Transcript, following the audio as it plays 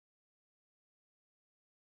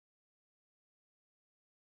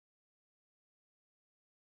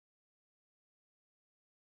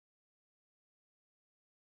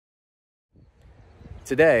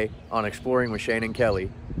Today, on Exploring with Shane and Kelly,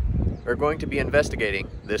 we're going to be investigating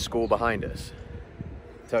this school behind us.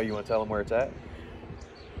 You want to tell them where it's at?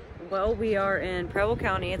 Well, we are in Preble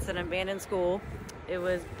County. It's an abandoned school. It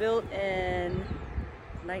was built in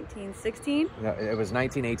 1916? No, it was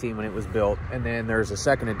 1918 when it was built, and then there's a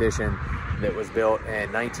second edition that was built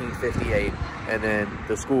in 1958, and then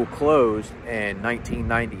the school closed in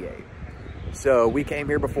 1998. So we came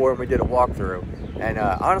here before and we did a walkthrough, and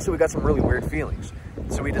honestly we got some really weird feelings.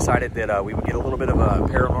 So we decided that we would get a little bit of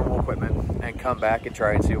paranormal equipment and come back and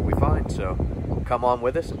try and see what we find. So come on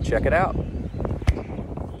with us and check it out.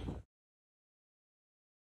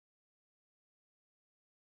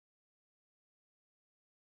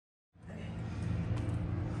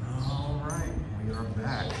 All right, we are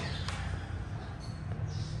back.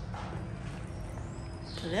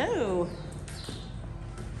 Hello.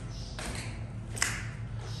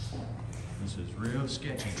 This is real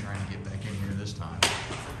sketchy trying to get back in here this time.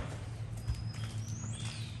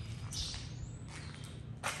 Let's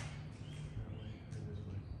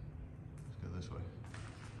go this way.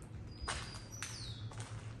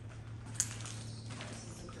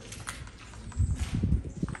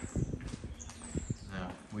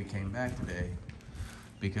 Now, we came back today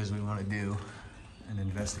because we want to do an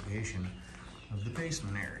investigation of the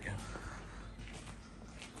basement area.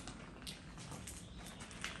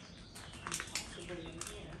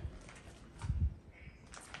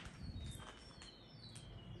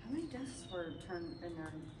 How many desks were turned in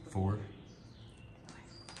there? 4.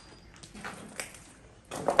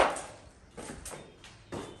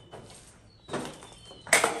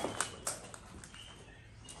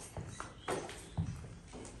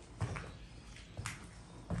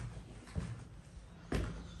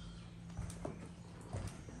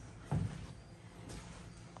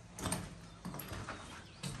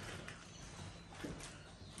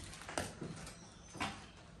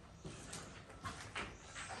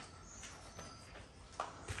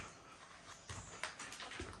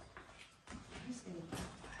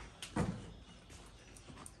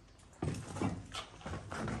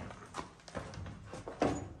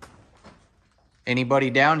 Anybody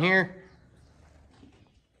down here?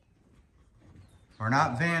 We're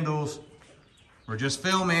not vandals. We're just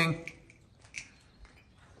filming.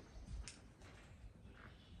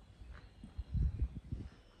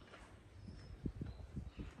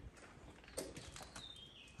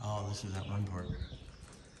 Oh, this is that one part.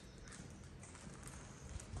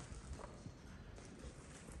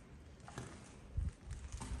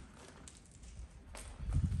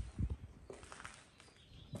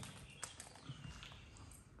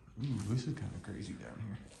 Ooh, this is kind of crazy down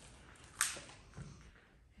here.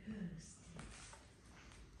 Yes.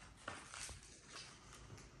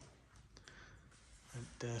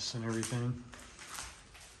 Desks and everything.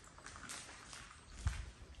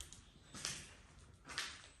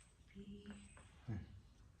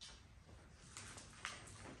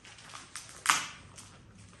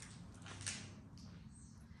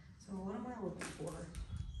 So what am I looking for?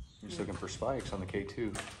 I'm just looking for spikes on the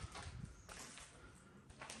K2.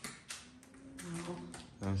 No.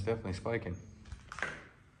 And it's definitely spiking.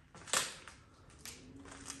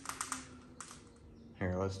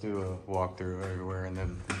 Here, let's do a walkthrough everywhere, and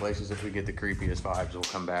then the places if we get the creepiest vibes, we'll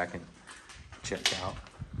come back and check out.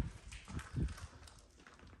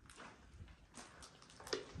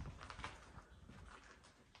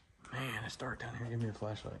 Man, it's dark down here. Give me a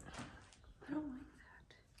flashlight. I don't like that.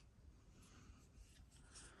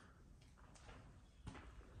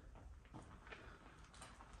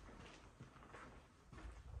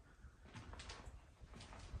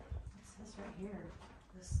 What's this right here?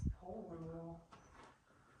 This hole in the wall.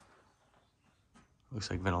 Looks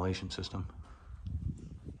like ventilation system.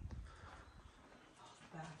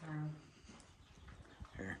 Bathroom.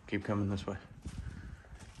 Here, keep coming this way.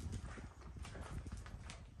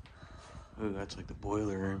 Ooh, that's like the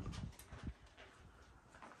boiler room.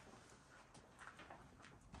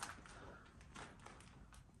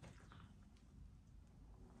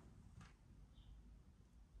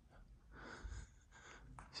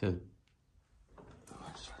 So,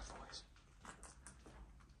 what's our voice?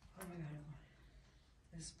 Oh my god.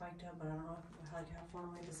 It's spiked up, but I don't know like how far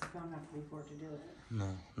away does the phone have to be for it to do it? No,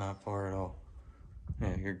 not far at all.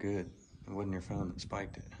 Yeah, you're good. It wasn't your phone that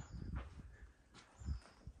spiked it.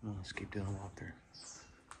 Well, let's keep doing a walkthrough.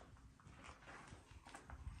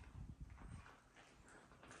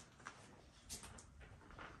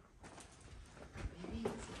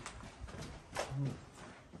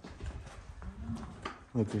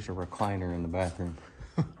 Look, there's a recliner in the bathroom.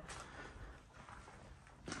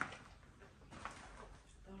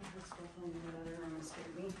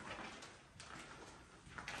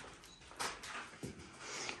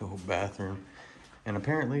 bathroom. And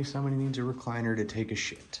apparently somebody needs a recliner to take a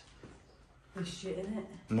shit. There's shit in it?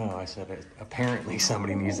 No, I said it. Apparently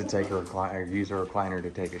somebody needs to take a recliner, use a recliner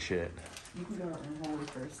to take a shit. You can go out and hold it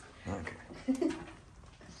first. Okay.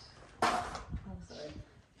 I'm sorry.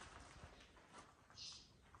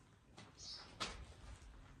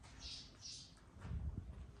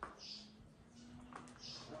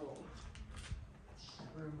 Oh. That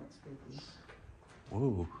room looks spooky.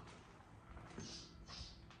 Whoa.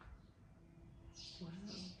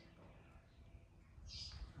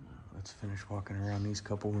 Let's finish walking around these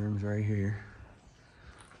couple rooms right here.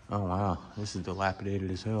 Oh wow, this is dilapidated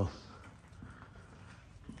as hell.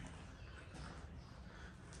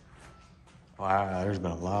 Wow, there's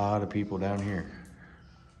been a lot of people down here.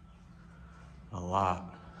 A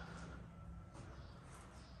lot.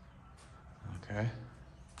 Okay.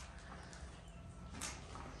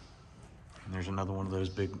 And there's another one of those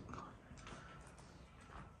big...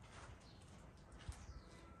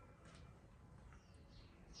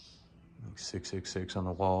 like 666 on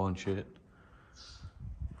the wall and shit.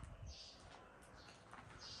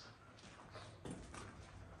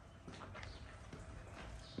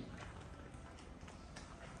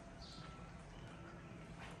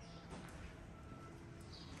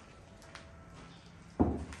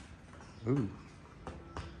 Ooh,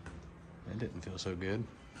 that didn't feel so good.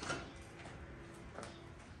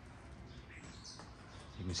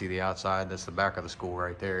 You can see the outside, that's the back of the school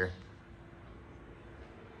right there.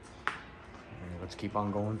 Let's keep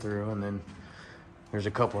on going through, and then there's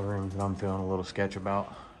a couple of rooms that I'm feeling a little sketch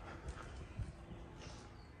about.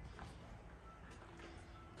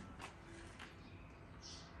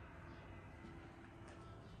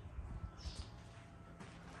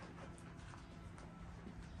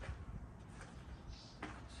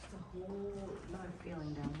 Just a whole lot of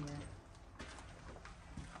feeling down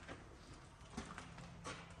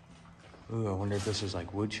here. Ooh, I wonder if this is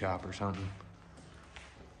like wood shop or something.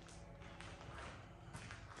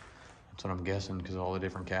 That's what I'm guessing, because of all the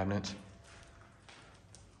different cabinets.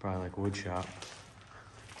 Probably like wood shop.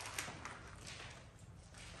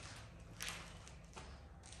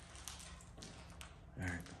 All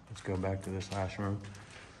right, let's go back to this last room.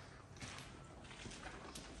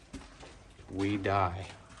 We die.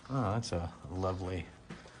 Oh, that's a lovely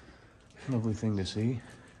thing to see.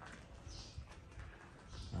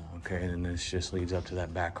 Okay, then this just leads up to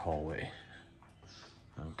that back hallway.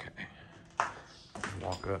 Okay.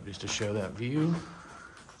 Walk up just to show that view.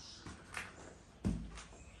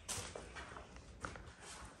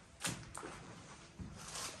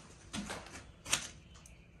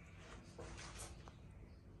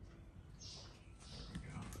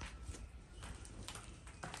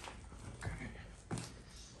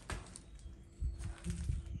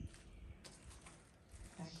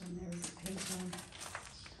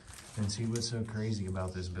 And see, what's so crazy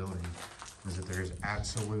about this building is that there is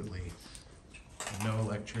absolutely no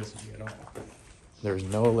electricity at all. There's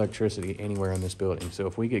no electricity anywhere in this building. So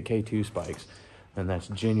if we get K2 spikes, then that's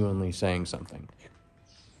genuinely saying something.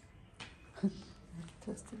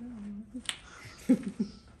 Test it out.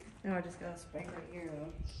 No, I just got a spike right here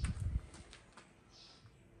though.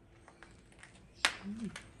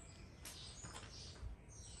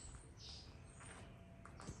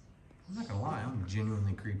 I'm not gonna lie, I'm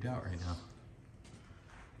genuinely creeped out right now.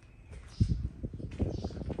 I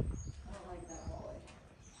don't like that hallway.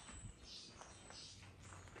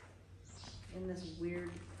 In this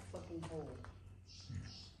weird fucking hole.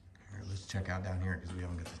 Here, let's check out down here because we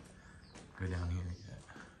haven't got to go down here yet.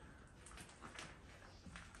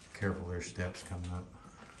 Careful, there's steps coming up.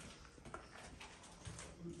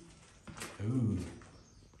 Ooh.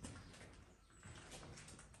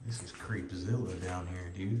 This is creepzilla down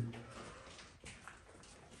here, dude.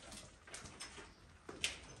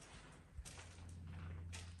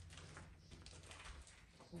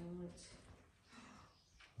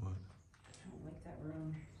 What? I don't like that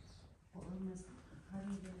room. What room is, how do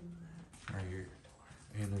you get into that? Right here.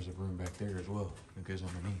 And there's a room back there as well that goes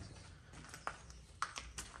underneath.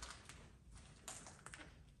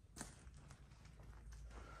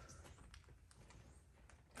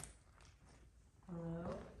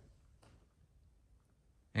 Hello?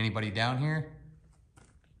 Anybody down here?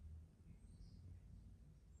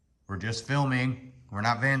 We're just filming. We're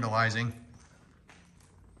not vandalizing.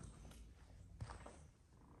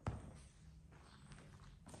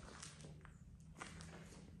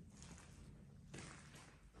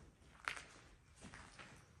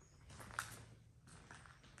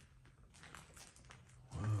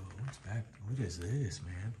 Whoa, what's back? What is this,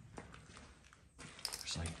 man?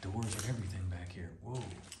 There's like doors and everything back here. Whoa.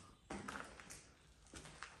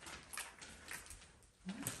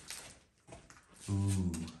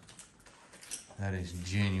 Ooh. That is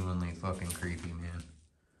genuinely fucking creepy, man.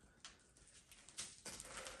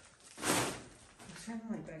 There's something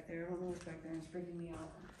like back there. I don't know what's back there. It's freaking me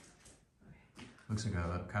out. Looks like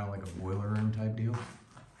a kind of like a boiler room type deal.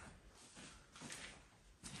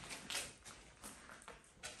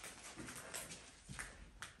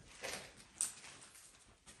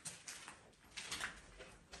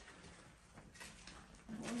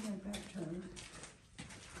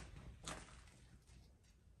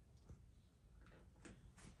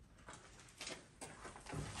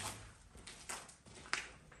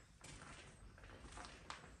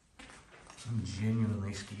 I'm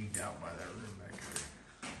genuinely skeeved out by that room back there.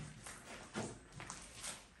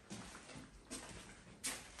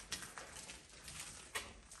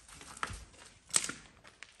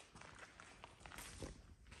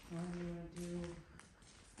 What do you want to do?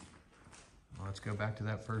 Well, let's go back to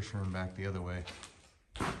that first room back the other way.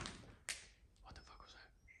 What the fuck was that?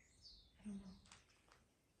 I don't know.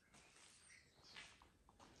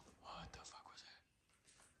 What the fuck was that?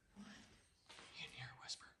 What? You can hear a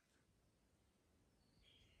whisper.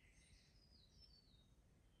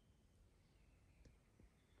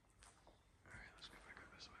 Alright, let's go back up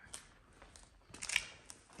this way.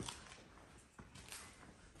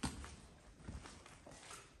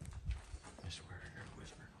 I swear I heard a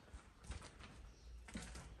whisper.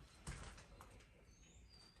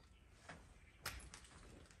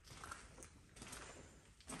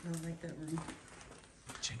 I don't like that room.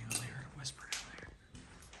 I genuinely heard a whisper down there.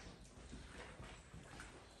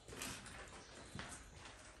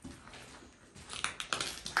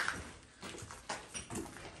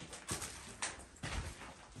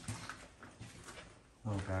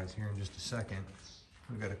 Well, guys, here in just a second,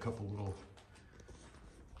 we've got a couple little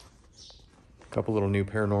new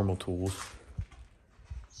paranormal tools.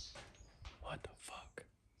 What the fuck?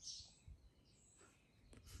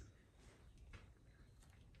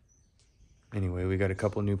 Anyway, we got a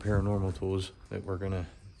couple new paranormal tools that we're gonna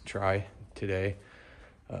try today.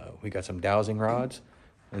 We got some dowsing rods,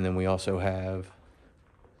 and then we also have,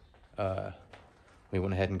 we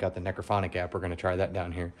went ahead and got the necrophonic app. We're gonna try that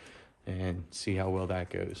down here and see how well that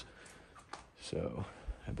goes. So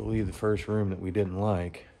I believe the first room that we didn't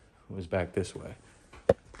like was back this way.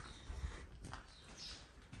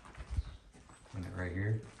 Isn't it right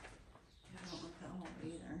here? Yeah, I don't like that hole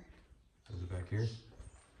either. Was it back here?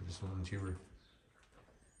 Or just the one that you were?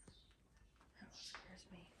 That one scares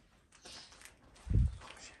me. Oh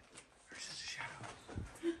shit, there's just a shadow.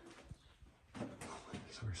 I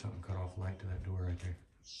swear something cut off light to that door right there.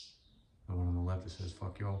 The one on the left that says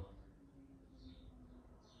fuck y'all.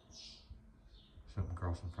 Something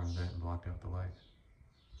crossed in front of that and blocked out the light.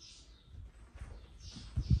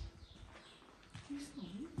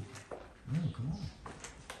 No, come on.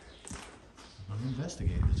 Let me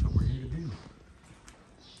investigate. That's what we're here to do.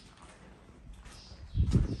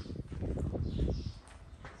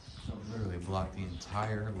 Something literally blocked the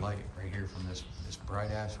entire light right here from this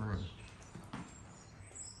bright ass room.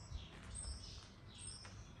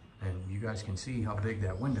 And you guys can see how big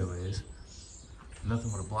that window is.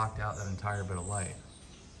 Nothing would have blocked out that entire bit of light.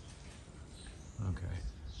 Okay.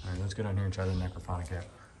 All right, let's go down here and try the necrophonic app.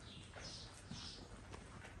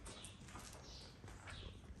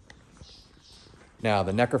 Now,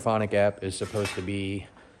 the necrophonic app is supposed to be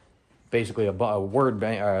basically a word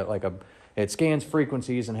bank, it scans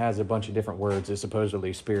frequencies and has a bunch of different words that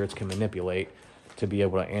supposedly spirits can manipulate to be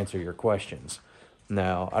able to answer your questions.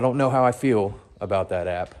 Now, I don't know how I feel about that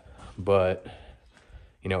app, but,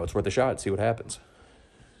 you know, it's worth a shot. See what happens.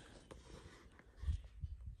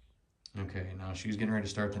 Okay, now she's getting ready to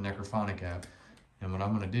start the necrophonic app. And what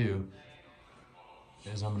I'm going to do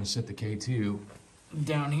is I'm going to set the K2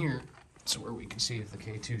 down here so where we can see if the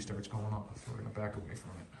K2 starts going off. We're going to back away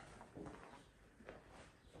from it.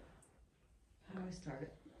 How do I start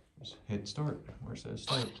it? Just hit start where it says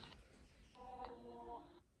start.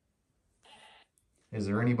 Is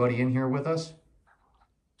there anybody in here with us?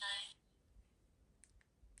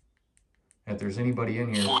 If there's anybody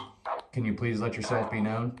in here, can you please let yourself be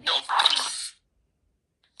known?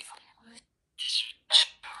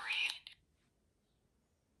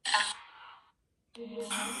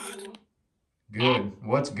 Good.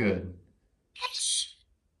 What's good?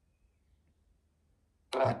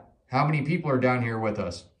 How many people are down here with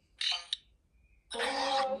us?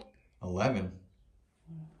 11.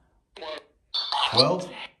 12?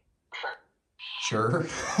 Sure.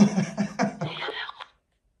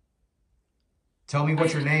 Tell me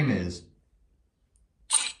what your name is.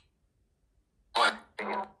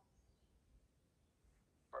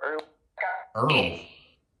 Earl.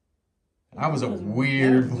 That was a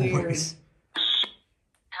weird voice.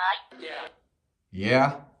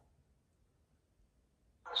 Yeah?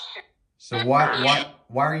 So why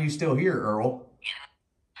are you still here, Earl?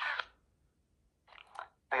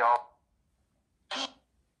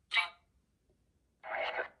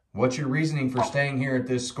 What's your reasoning for staying here at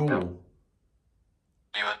this school?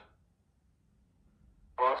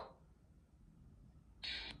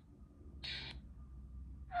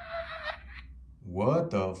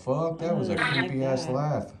 What the fuck? That was a creepy ass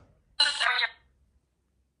laugh.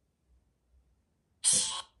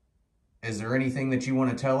 Is there anything that you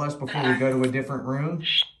want to tell us before we go to a different room?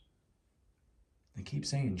 They keep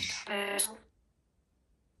saying shh. Oh,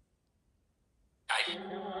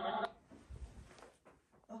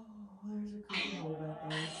 there's a creepy hole back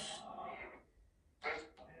there.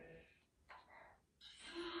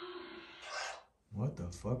 What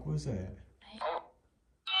the fuck was that?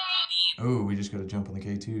 Oh, we just got to jump on the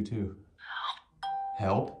K2 too.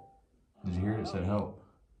 Help? Did you hear it? It said help.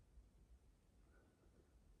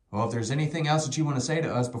 Well, if there's anything else that you want to say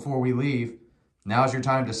to us before we leave, now's your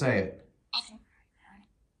time to say it.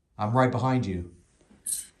 I'm right behind you.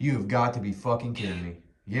 You have got to be fucking kidding me.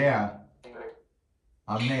 Yeah.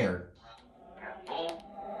 I'm there.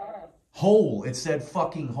 Hole. It said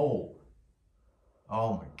fucking hole.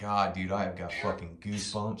 Oh my God, dude. I have got fucking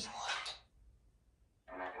goosebumps.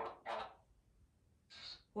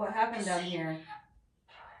 What happened down here?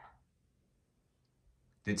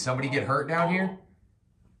 Did somebody get hurt down here?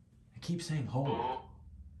 I keep saying hole.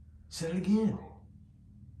 Say it again.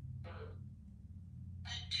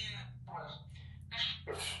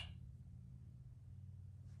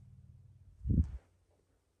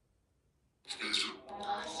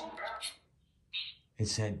 It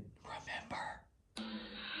said, remember.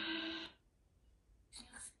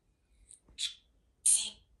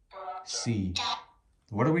 See.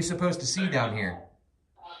 What are we supposed to see down here?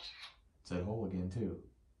 It said hole again, too.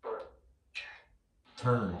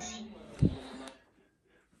 Turn.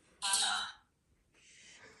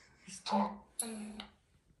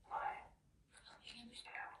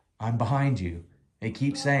 I'm behind you. It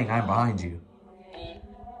keeps saying I'm behind you.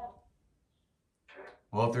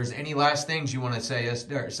 Well, if there's any last things you want to say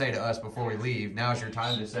to us before we leave, now's your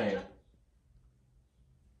time to say it.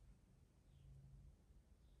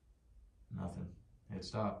 Nothing. Hit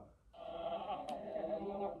stop.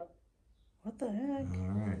 What the heck?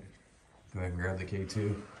 All right. Go ahead and grab the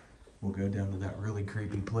K2. We'll go down to that really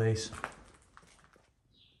creepy place.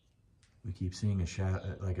 We keep seeing a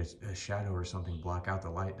shadow, like a shadow or something block out the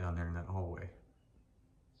light down there in that hallway.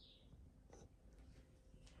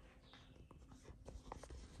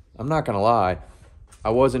 I'm not gonna lie,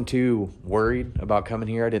 I wasn't too worried about coming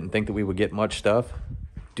here. I didn't think that we would get much stuff.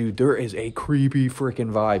 Dude, there is a creepy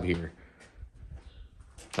freaking vibe here.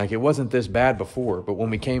 Like, it wasn't this bad before, but when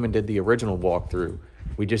we came and did the original walkthrough,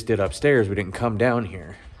 we just did upstairs. We didn't come down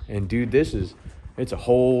here. And dude, it's a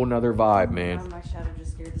whole nother vibe, man. My shadow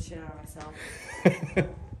just scared the shit out of myself.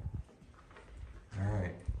 All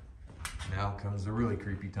right, now comes the really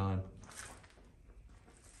creepy time.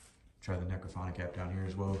 Try the necrophonic app down here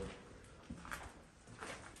as well.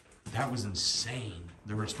 That was insane,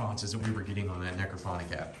 the responses that we were getting on that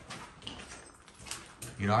necrophonic app.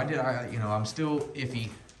 You know, I'm still iffy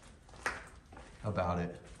about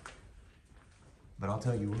it. But I'll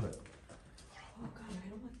tell you what. Oh God, I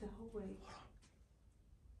don't like the hallway.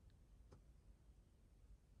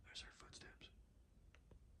 There's our footsteps.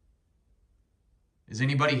 Is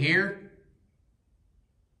anybody here?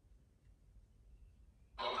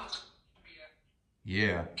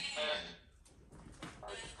 Yeah.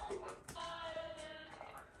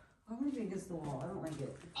 I want to be against the wall. I don't like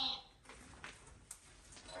it.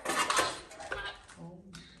 Oh.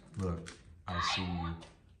 Look, I see you.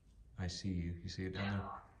 I see you. You see it down there?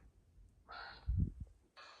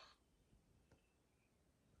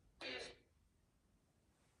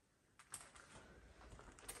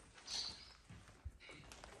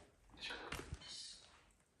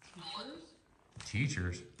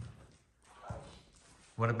 Teachers?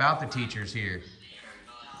 What about the teachers here?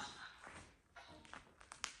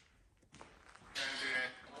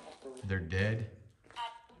 They're dead?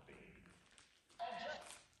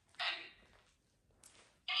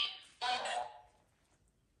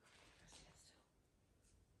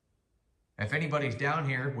 If anybody's down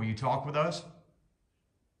here, will you talk with us?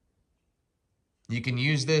 You can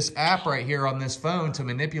use this app right here on this phone to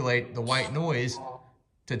manipulate the white noise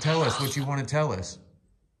to tell us what you want to tell us.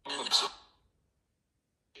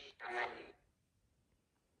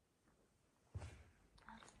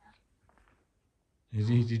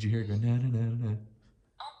 Did you hear it go, na, na, na, na?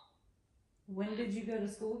 When did you go to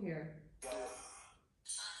school here?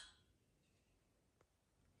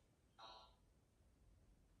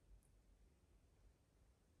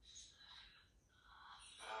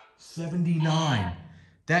 79.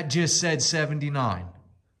 That just said 79.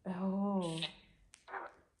 Oh.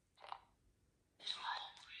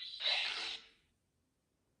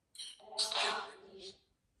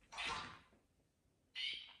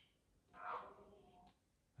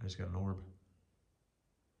 I just got an orb.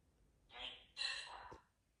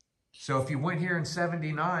 So if you went here in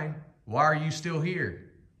 79, why are you still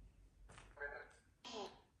here?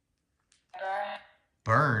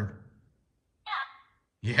 Burn?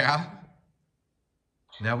 Yeah?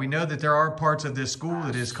 Now we know that there are parts of this school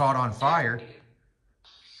that is caught on fire.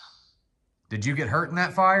 Did you get hurt in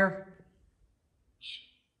that fire?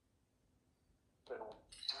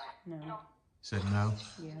 No. Said no?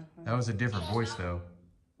 Yeah. That was a different voice though.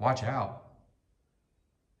 Watch out.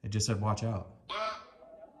 It just said watch out.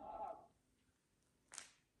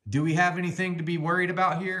 Do we have anything to be worried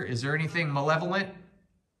about here? Is there anything malevolent?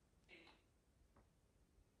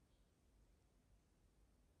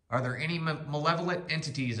 Are there any malevolent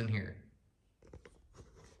entities in here?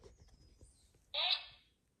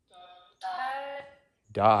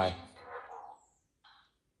 Die.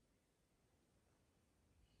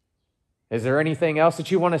 Is there anything else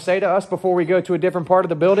that you want to say to us before we go to a different part of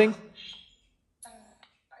the building?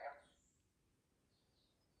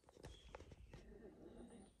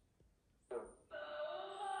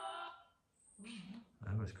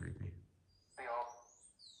 That was creepy.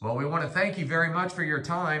 Well, we want to thank you very much for your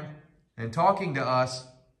time and talking to us.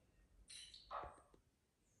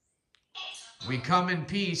 We come in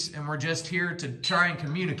peace and we're just here to try and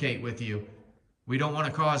communicate with you. We don't want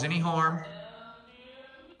to cause any harm.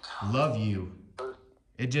 Love you.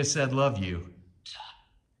 It just said love you.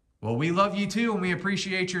 Well, we love you too and we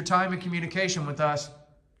appreciate your time and communication with us.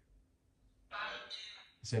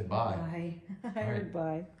 It said bye. Bye. I heard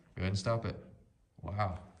bye. Go ahead and stop it.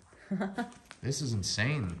 Wow. This is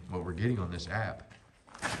insane what we're getting on this app.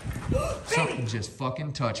 Something just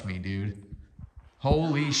fucking touched me, dude.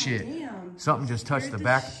 Holy shit. Damn. Something just touched the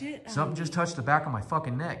back. Something just touched the back of my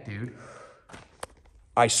fucking neck, dude.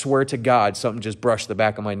 I swear to God, something just brushed the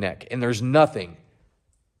back of my neck. And there's nothing.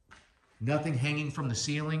 Nothing hanging from the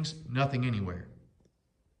ceilings. Nothing anywhere.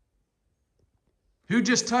 Who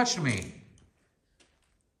just touched me?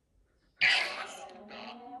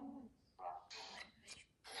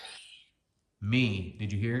 Me.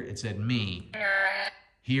 Did you hear it? It said me.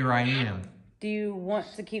 Here I am. Do you want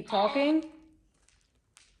to keep talking?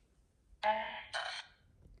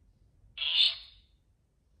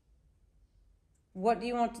 What do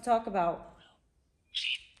you want to talk about?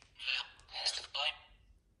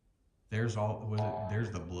 There's the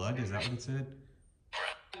blood? Is that what it said?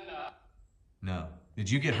 No.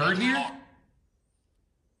 Did you get hurt here?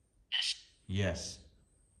 Yes.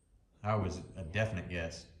 I was a definite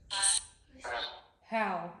yes.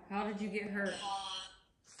 How? How did you get hurt?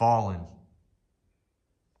 Fallen.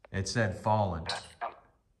 It said fallen.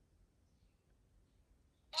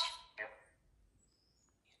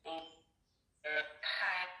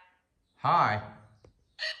 Hi.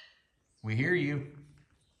 We hear you.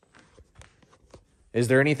 Is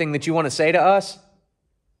there anything that you want to say to us?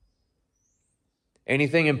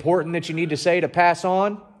 Anything important that you need to say to pass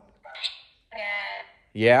on?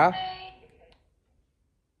 Yeah?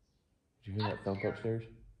 Did you hear that thump upstairs?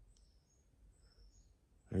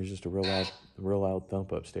 There's just a real loud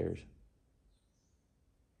thump upstairs.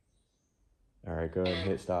 All right, go ahead and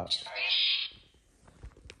hit stop.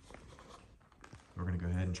 We're going to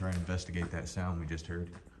go ahead and try and investigate that sound we just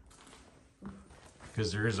heard.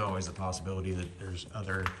 Because there is always the possibility that there's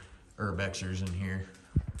other urbexers in here.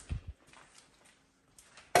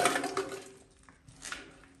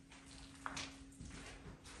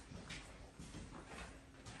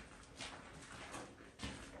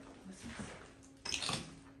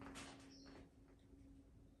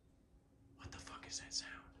 What the fuck is that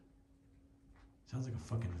sound? Sounds like a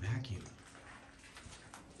fucking vacuum.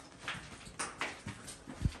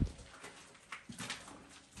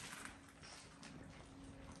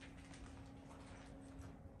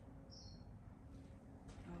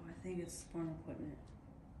 I think it's farm equipment.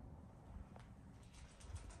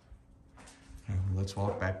 Okay, well, let's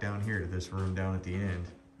walk back down here to this room down at the end.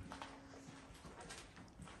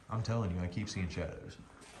 I'm telling you, I keep seeing shadows.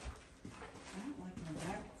 I don't like my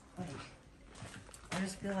back. Like, I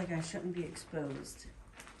just feel like I shouldn't be exposed.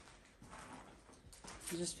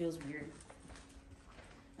 It just feels weird.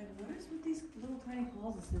 Like, what is with these little tiny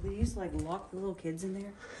closets? Do they used to like lock the little kids in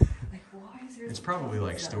there? Like, why is there? It's probably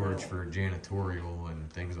like storage for janitorial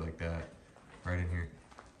and things like that. Right in here.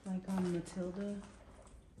 Like on Matilda.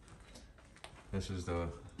 This is the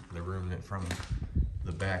room that from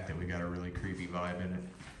the back that we got a really creepy vibe in it.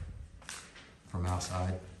 From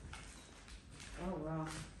outside. Oh, wow.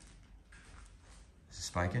 Is it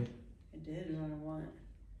spiking? It did when I went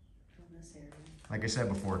from this area. Like I said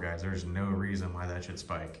before, guys, there's no reason why that should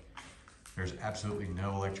spike. There's absolutely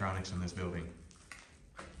no electronics in this building.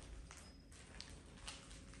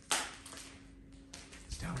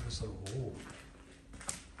 It's down in this little hole.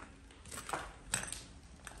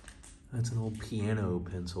 That's an old piano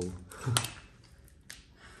pencil.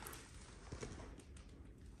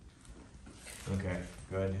 Okay,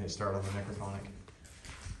 go ahead and hit start on the necrophonic.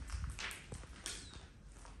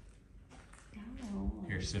 No.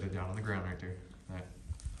 Here, sit it down on the ground right there. Right.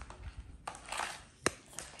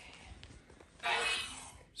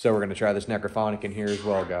 So we're going to try this necrophonic in here as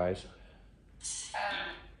well, guys.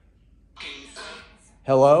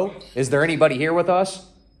 Hello? Is there anybody here with us?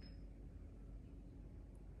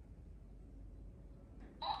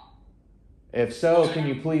 If so, can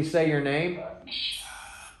you please say your name?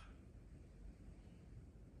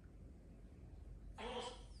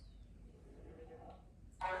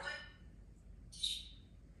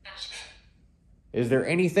 Is there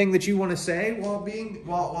anything that you want to say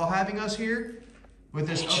while having us here with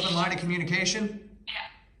this open line of communication?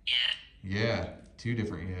 Yeah, 2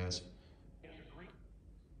 different yes.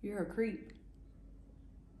 You're a creep.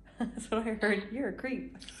 That's what I heard. You're a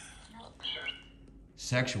creep.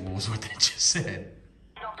 Sexual is what they just said.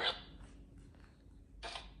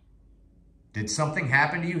 Did something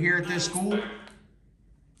happen to you here at this school?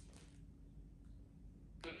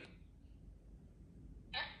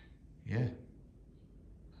 Yeah.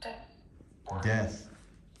 Death.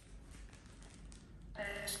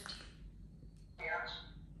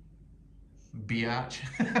 Biatch.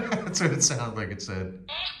 That's what it sounded like it said.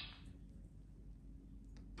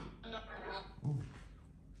 Ooh.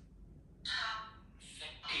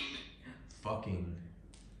 Fucking.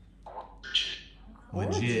 Legit.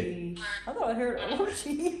 Orgy. I thought I heard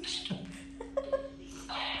orgy.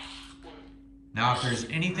 Now, if there's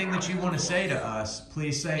anything that you want to say to us,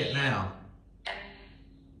 please say it now.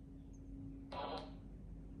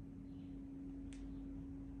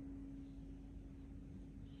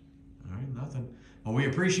 Nothing. Well, we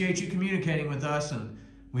appreciate you communicating with us, and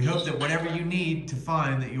we hope that whatever you need to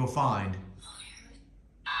find, that you'll find.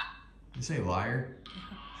 You say liar?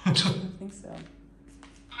 I think so.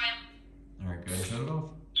 All right, go ahead, shut it off.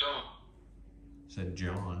 Said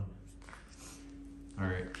John. All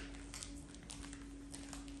right.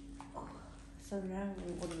 So now,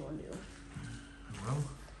 what do you want to do? Well,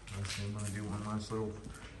 let's see. I'm gonna do one last little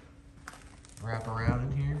wrap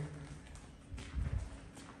around in here.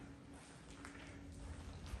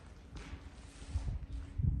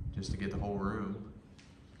 Just to get the whole room.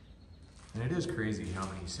 And it is crazy how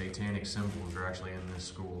many satanic symbols are actually in this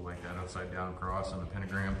school, like that upside down cross and the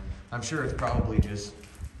pentagram. I'm sure it's probably just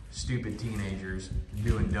stupid teenagers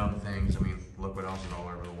doing dumb things. I mean, look what else is all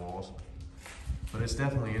over the walls. But it's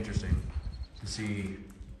definitely interesting to see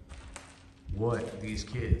what these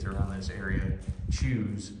kids around this area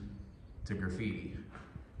choose to graffiti.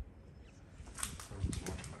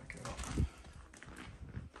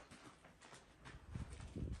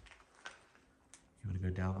 Go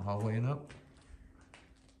down the hallway and up.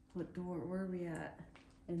 What door? Where are we at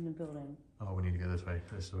in the building? Oh, we need to go this way.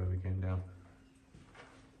 This is the way we came down.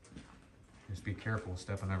 Just be careful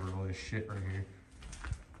stepping over all this shit right here.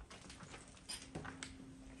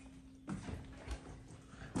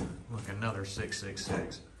 Look, another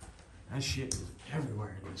 666. That shit is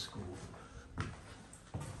everywhere in this school.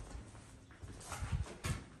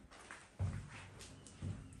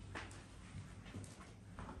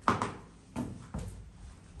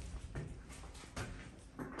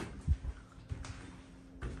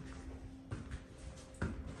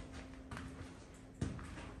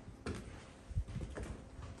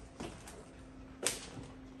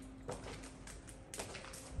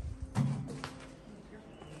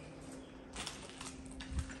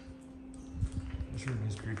 This room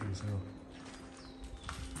is creepy as hell.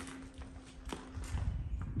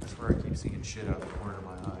 That's where I keep seeing shit out the corner of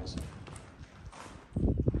my eyes.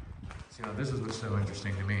 See, now this is what's so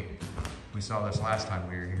interesting to me. We saw this last time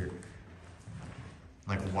we were here.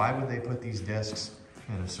 Like, why would they put these desks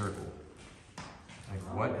in a circle? Like,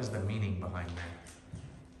 what is the meaning behind that?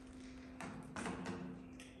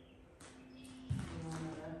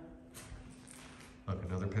 Look,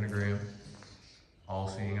 another pentagram.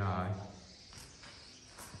 All-seeing eye.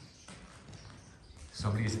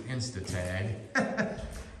 Somebody's Insta-tag.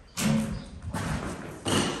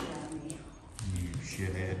 You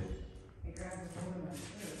shithead.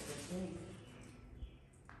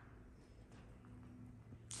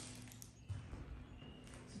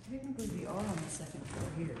 So technically we are on the second floor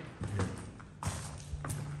here.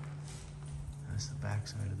 The back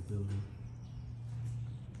side of the building.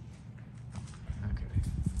 Okay.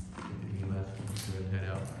 He left. Let's go ahead and head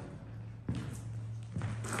out.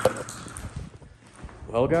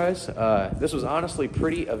 Well, guys, this was honestly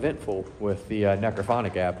pretty eventful with the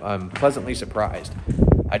Necrophonic app. I'm pleasantly surprised.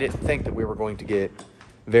 I didn't think that we were going to get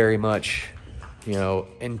very much, you know,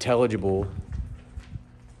 intelligible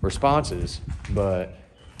responses, but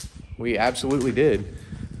we absolutely did.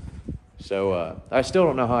 So I still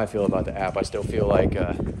don't know how I feel about the app. I still feel like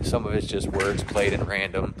some of it's just words played at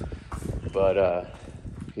random. But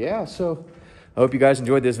yeah, so I hope you guys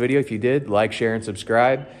enjoyed this video. If you did, like, share, and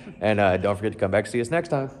subscribe. And don't forget to come back to see us next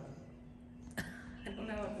time. I don't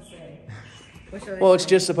know what to say. Well, it's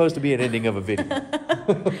just supposed to be an ending of a video.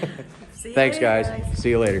 Thanks, guys.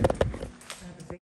 See you later.